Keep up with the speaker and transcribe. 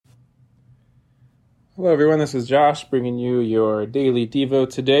Hello everyone, this is Josh bringing you your daily Devo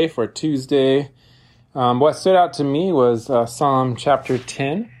today for Tuesday. What stood out to me was Psalm chapter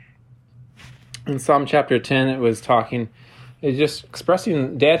 10. In Psalm chapter 10 it just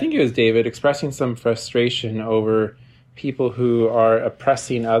expressing, I think it was David, expressing some frustration over people who are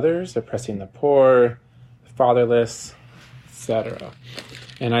oppressing others, oppressing the poor, the fatherless, etc.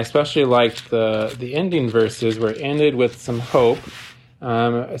 And I especially liked the ending verses where it ended with some hope.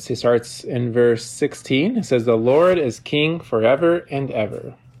 It starts in verse 16. It says, "The Lord is king forever and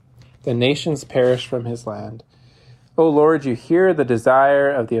ever. The nations perish from his land. O Lord, you hear the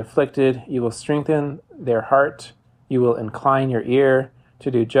desire of the afflicted. You will strengthen their heart. You will incline your ear to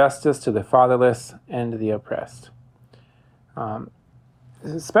do justice to the fatherless and the oppressed."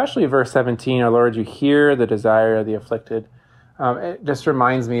 Especially verse 17, "O Lord, you hear the desire of the afflicted." It just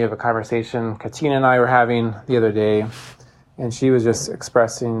reminds me of a conversation Katina and I were having the other day. And she was just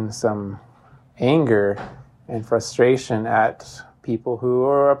expressing some anger and frustration at people who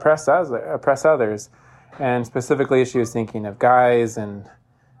oppress others. And specifically, she was thinking of guys and,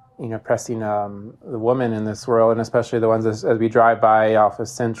 oppressing the women in this world, and especially the ones as we drive by off of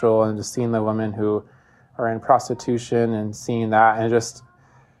Central and just seeing the women who are in prostitution and seeing that and just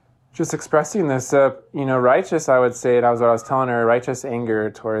expressing this, righteous, I would say, and that was what I was telling her, righteous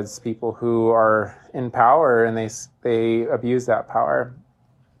anger towards people who are in power and they abuse that power.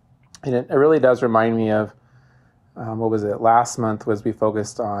 And it really does remind me of, last month we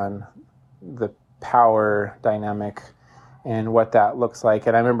focused on the power dynamic and what that looks like.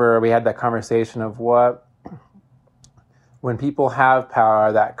 And I remember we had that conversation of when people have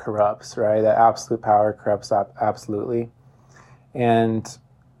power, that corrupts, right? That absolute power corrupts absolutely. And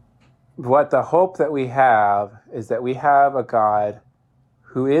what the hope that we have is that we have a God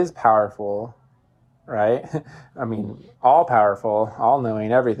who is powerful, right? I mean, all powerful, all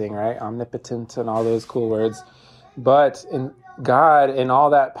knowing, everything, right? Omnipotent and all those cool words. But in God, in all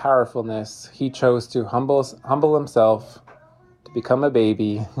that powerfulness, he chose to humble himself, to become a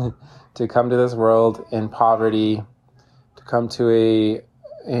baby, to come to this world in poverty, to come to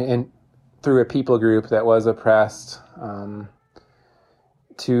through a people group that was oppressed,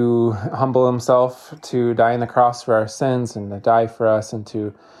 to humble himself, to die on the cross for our sins and to die for us and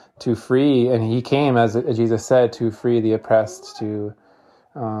to free. And he came, as Jesus said, to free the oppressed, to,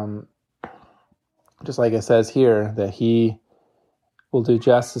 just like it says here, that he will do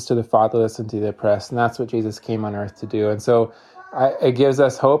justice to the fatherless and to the oppressed. And that's what Jesus came on earth to do. And so it gives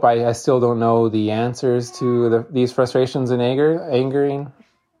us hope. I still don't know the answers to these frustrations and angering.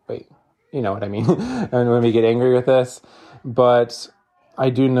 Wait, you know what I mean? And when we get angry with this, but I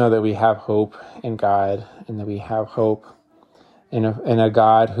do know that we have hope in God, and that we have hope in a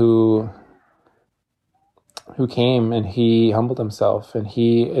God who came and he humbled himself, and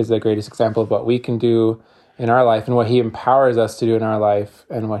he is the greatest example of what we can do in our life and what he empowers us to do in our life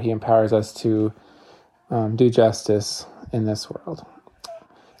and what he empowers us to do justice in this world.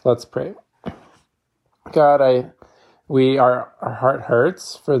 Let's pray. God, our heart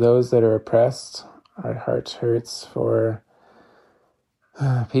hurts for those that are oppressed. Our heart hurts for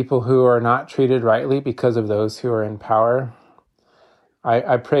people who are not treated rightly because of those who are in power.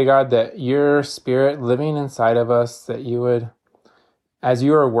 I pray, God, that your spirit living inside of us, that you would, as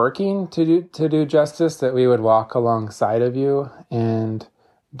you are working to do justice, that we would walk alongside of you and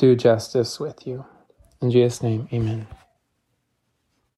do justice with you. In Jesus' name, amen.